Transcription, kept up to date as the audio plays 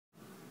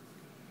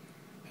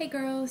Hey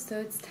girls, so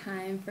it's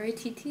time for a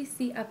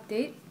TTC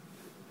update.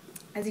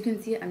 As you can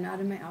see, I'm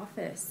not in my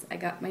office. I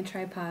got my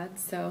tripod,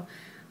 so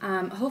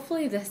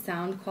hopefully the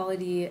sound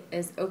quality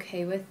is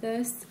okay with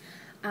this.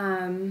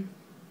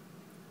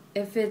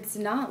 If it's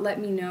not, let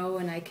me know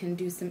and I can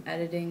do some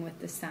editing with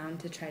the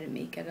sound to try to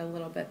make it a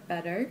little bit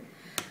better.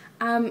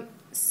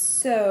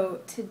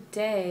 So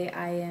today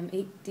I am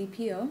 8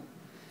 DPO,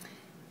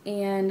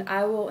 and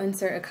I will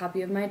insert a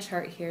copy of my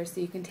chart here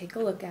so you can take a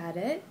look at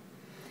it.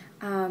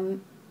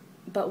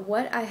 But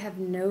what I have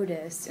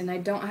noticed, and I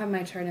don't have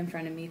my chart in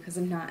front of me because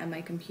I'm not at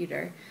my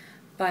computer,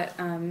 but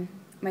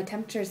my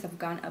temperatures have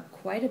gone up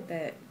quite a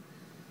bit,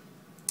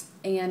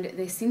 and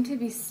they seem to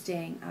be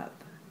staying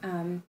up.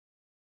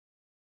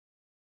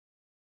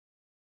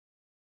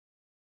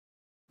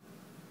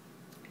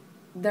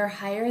 They're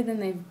higher than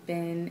they've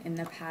been in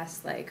the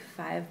past like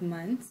 5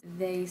 months.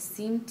 They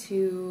seem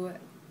to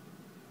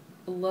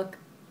look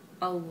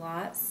a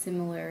lot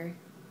similar,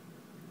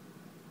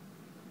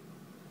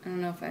 I don't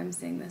know if I'm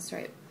saying this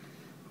right,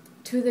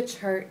 to the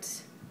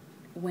chart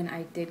when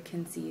I did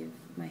conceive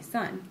my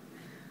son.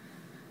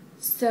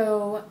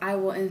 So I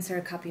will insert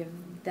a copy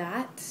of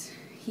that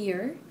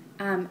here,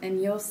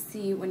 and you'll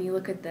see when you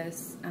look at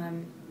this,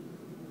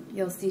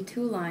 you'll see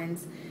 2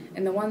 lines,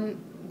 and the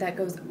one that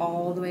goes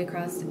all the way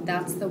across,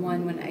 that's the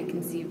one when I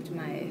conceived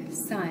my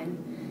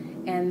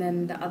son, and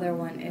then the other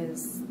one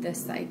is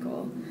this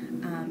cycle,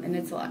 and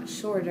it's a lot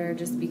shorter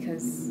just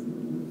because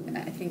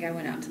I think I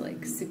went out to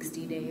like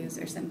 60 days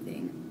or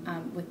something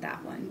with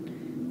that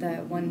one, the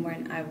one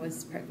when I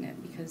was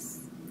pregnant,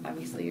 because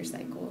obviously your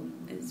cycle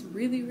is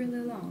really,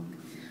 really long.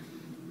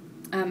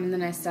 And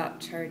then I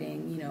stopped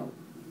charting, you know,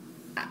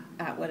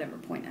 at whatever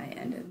point I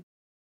ended.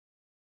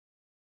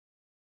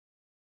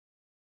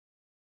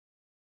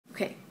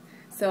 Okay,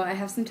 so I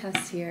have some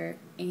tests here,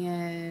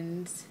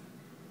 and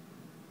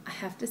I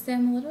have to say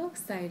I'm a little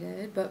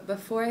excited, but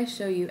before I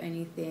show you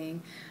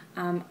anything,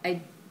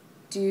 I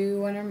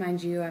do want to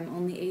remind you I'm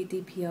only 8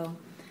 DPO,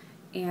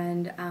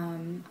 and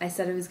I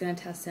said I was going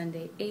to test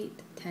Sunday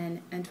 8,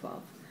 10, and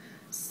 12.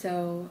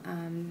 So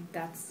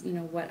that's, you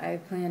know, what I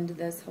planned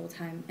this whole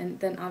time. And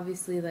then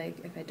obviously, like,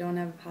 if I don't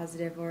have a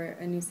positive or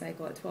a new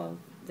cycle at 12,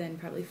 then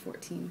probably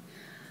 14.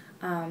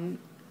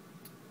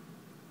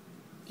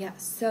 Yeah,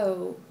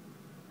 so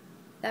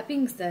that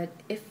being said,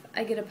 if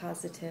I get a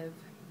positive,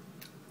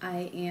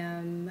 I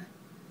am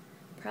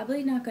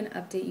probably not going to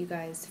update you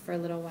guys for a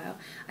little while.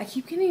 I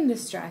keep getting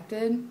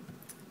distracted.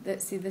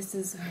 See, this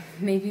is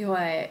maybe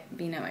why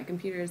being at my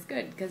computer is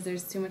good, because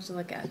there's too much to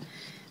look at.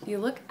 If you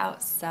look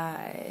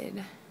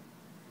outside,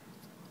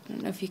 I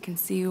don't know if you can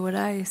see what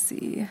I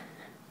see.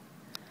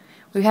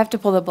 We have to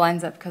pull the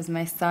blinds up because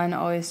my son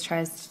always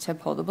tries to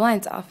pull the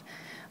blinds off,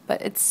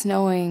 but it's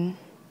snowing.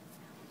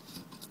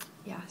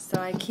 Yeah, so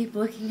I keep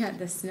looking at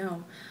the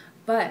snow,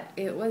 but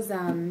it was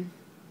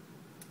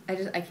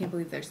I can't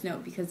believe there's snow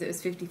because it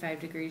was 55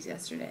 degrees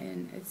yesterday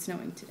and it's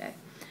snowing today.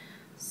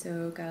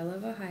 So gotta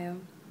love Ohio.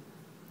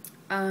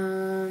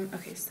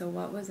 Okay, so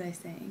what was I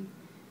saying?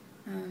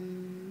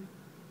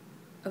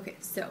 Okay,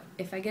 so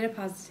if I get a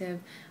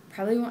positive,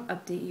 probably won't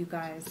update you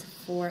guys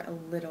for a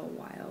little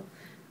while,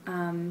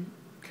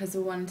 because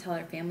we want to tell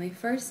our family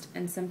first,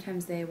 and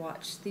sometimes they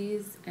watch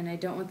these and I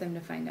don't want them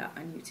to find out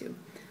on YouTube.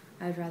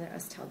 I'd rather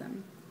us tell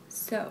them.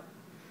 So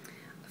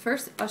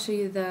first I'll show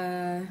you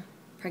the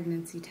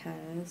pregnancy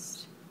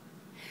test.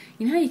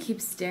 You know how you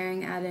keep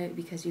staring at it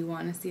because you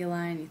want to see a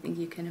line, you think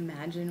you can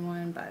imagine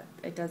one, but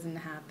it doesn't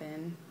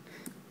happen.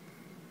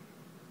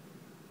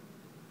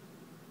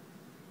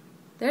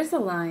 There's a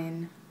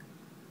line,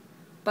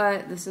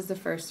 but this is the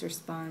first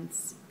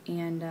response,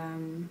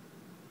 and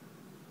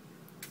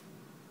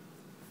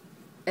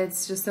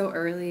it's just so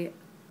early.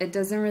 It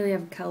doesn't really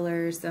have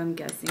colors, so I'm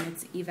guessing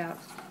it's eval.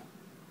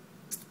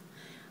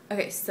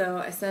 Okay, so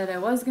I said I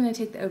was going to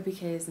take the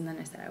OPKs, and then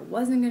I said I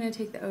wasn't going to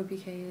take the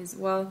OPKs.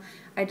 Well,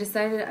 I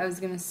decided I was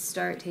going to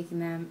start taking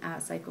them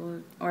at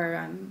cycle,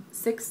 or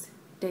 6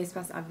 days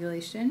past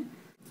ovulation.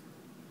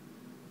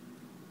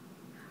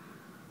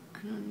 I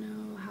don't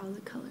know how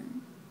the color.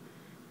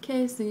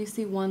 Okay, so you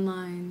see one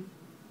line.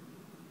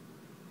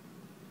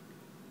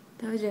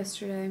 That was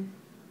yesterday.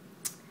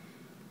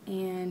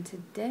 And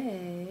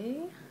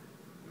today,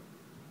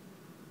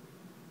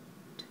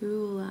 2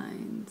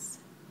 lines.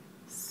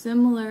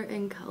 Similar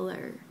in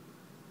color.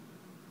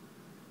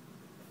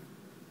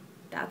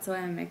 That's why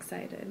I'm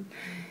excited.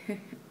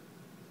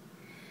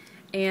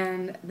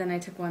 And then I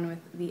took one with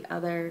the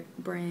other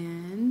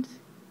brand.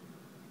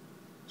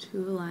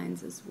 2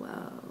 lines as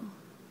well.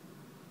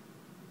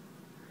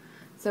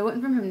 So I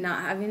went from him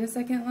not having a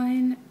second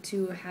line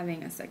to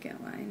having a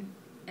second line.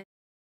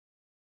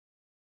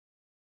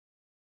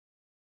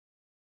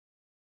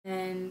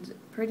 And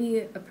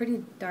a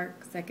pretty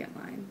dark second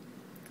line.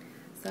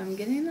 So I'm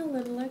getting a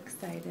little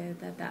excited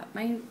that that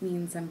might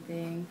mean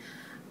something.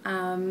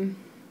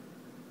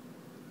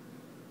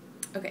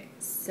 Okay,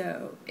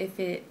 so if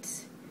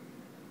it,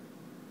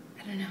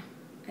 I don't know.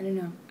 I don't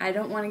know. I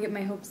don't want to get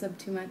my hopes up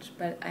too much,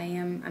 but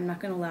I'm not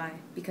going to lie,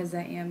 because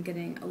I am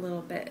getting a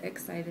little bit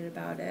excited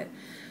about it.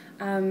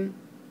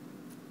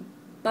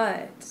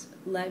 But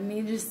let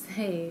me just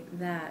say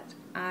that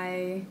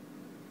I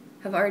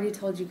have already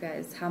told you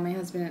guys how my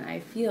husband and I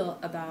feel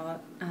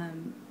about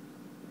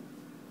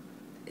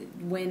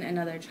when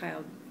another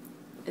child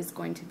is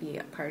going to be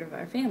a part of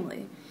our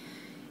family.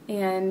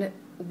 And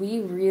we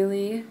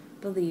really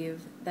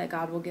believe that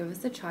God will give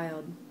us a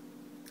child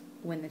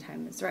when the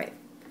time is right.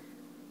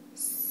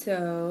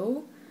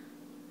 So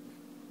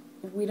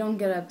we don't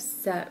get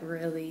upset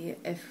really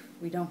if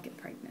we don't get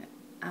pregnant.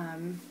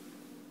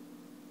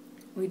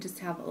 We just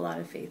have a lot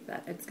of faith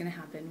that it's going to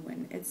happen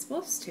when it's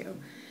supposed to.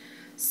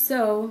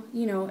 So,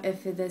 you know,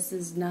 if this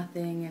is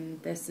nothing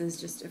and this is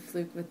just a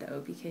fluke with the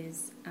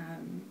OPKs,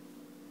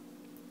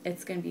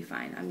 it's going to be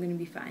fine. I'm going to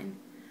be fine.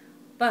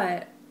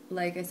 But,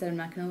 like I said, I'm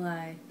not going to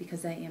lie,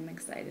 because I am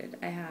excited.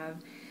 I have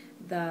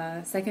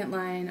the second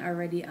line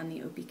already on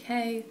the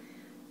OPK,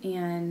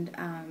 and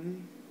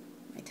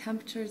my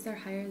temperatures are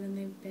higher than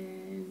they've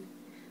been.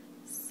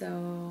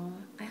 So,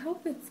 I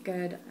hope it's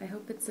good. I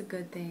hope it's a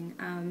good thing.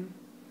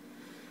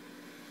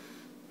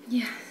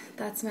 Yeah,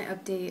 that's my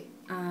update.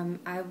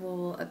 I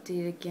will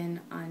update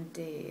again on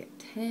day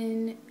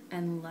 10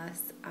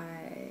 unless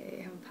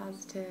I have a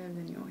positive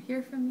and you'll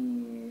hear from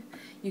me.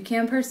 You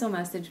can personal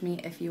message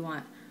me if you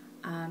want,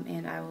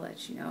 and I will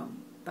let you know,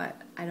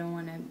 but I don't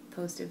want to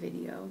post a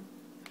video.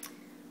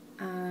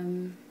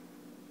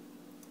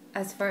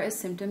 As far as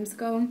symptoms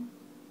go,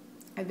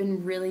 I've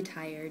been really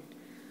tired.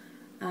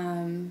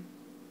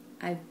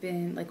 I've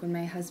been, like, when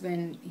my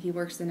husband, he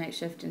works the night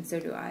shift and so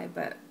do I,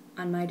 but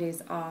on my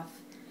days off,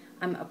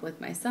 I'm up with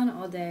my son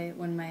all day.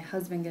 When my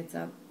husband gets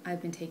up,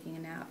 I've been taking a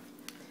nap.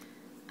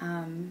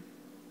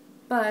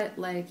 But,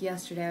 like,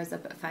 yesterday I was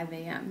up at 5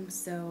 a.m.,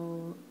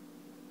 so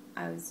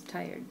I was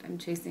tired. I'm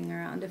chasing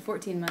around a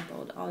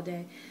 14-month-old all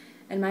day.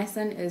 And my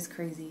son is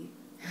crazy.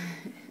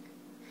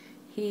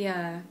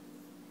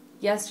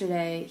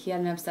 Yesterday, he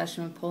had an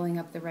obsession with pulling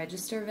up the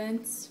register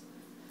vents.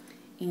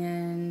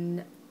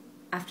 And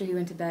after he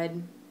went to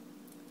bed,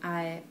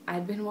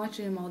 I'd been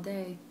watching him all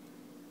day.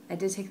 I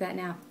did take that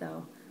nap,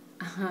 though.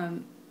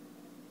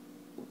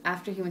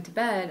 After he went to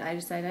bed, I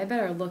decided I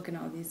better look in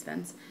all these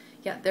vents.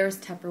 Yeah, there's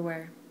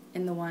Tupperware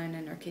in the one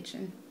in our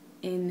kitchen,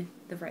 in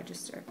the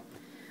register.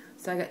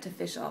 So I got to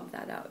fish all of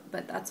that out,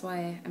 but that's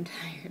why I'm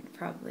tired,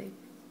 probably.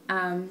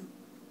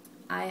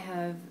 I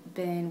have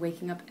been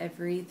waking up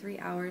every 3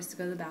 hours to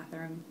go to the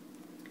bathroom.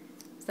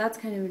 So that's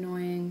kind of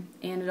annoying,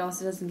 and it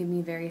also doesn't give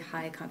me very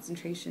high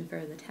concentration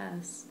for the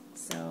test.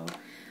 So,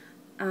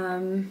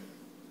 oh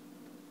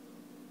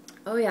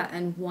yeah,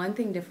 and one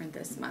thing different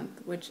this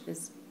month, which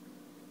is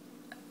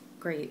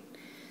great,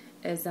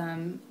 is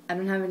I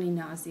don't have any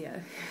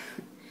nausea.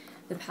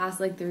 The past,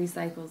 like, 3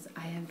 cycles,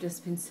 I have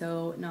just been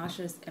so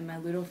nauseous in my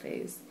luteal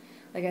phase.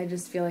 Like, I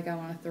just feel like I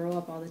want to throw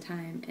up all the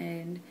time,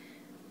 and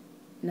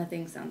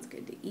nothing sounds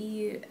good to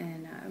eat.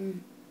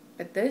 And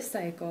but this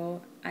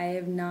cycle, I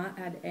have not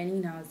had any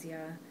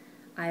nausea.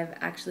 I have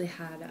actually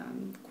had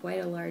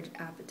quite a large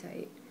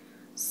appetite.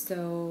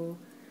 So,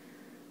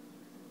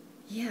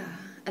 yeah,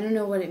 I don't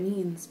know what it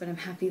means, but I'm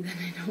happy that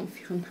I don't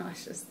feel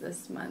nauseous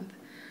this month.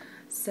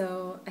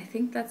 So I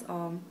think that's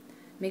all.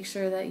 Make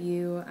sure that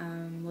you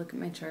look at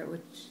my chart,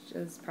 which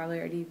has probably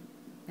already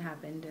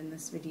happened in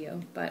this video.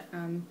 But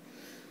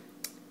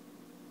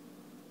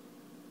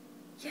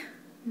yeah,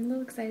 I'm a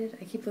little excited.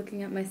 I keep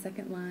looking at my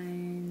second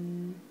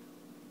line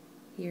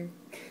here.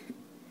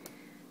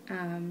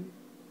 And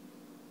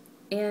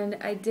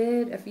I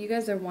did, if you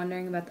guys are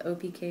wondering about the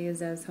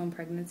OPKs as home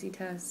pregnancy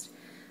test,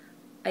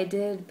 I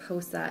did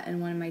post that in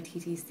one of my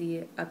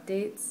TTC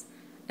updates,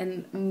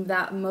 and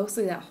that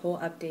mostly that whole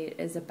update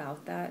is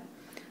about that.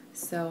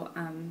 So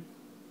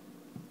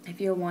if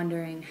you're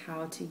wondering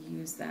how to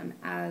use them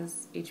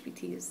as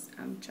HBTs,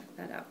 check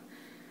that out,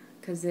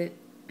 because I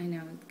know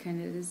it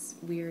kind of is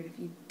weird if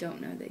you don't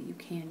know that you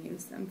can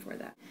use them for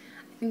that.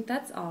 I think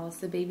that's all.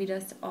 So baby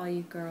dust to all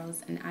you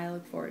girls, and I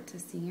look forward to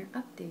seeing your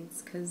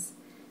updates, because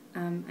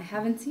I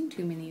haven't seen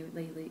too many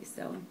lately.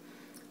 So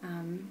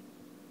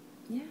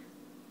yeah.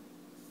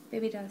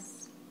 Baby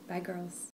dust. Bye, girls.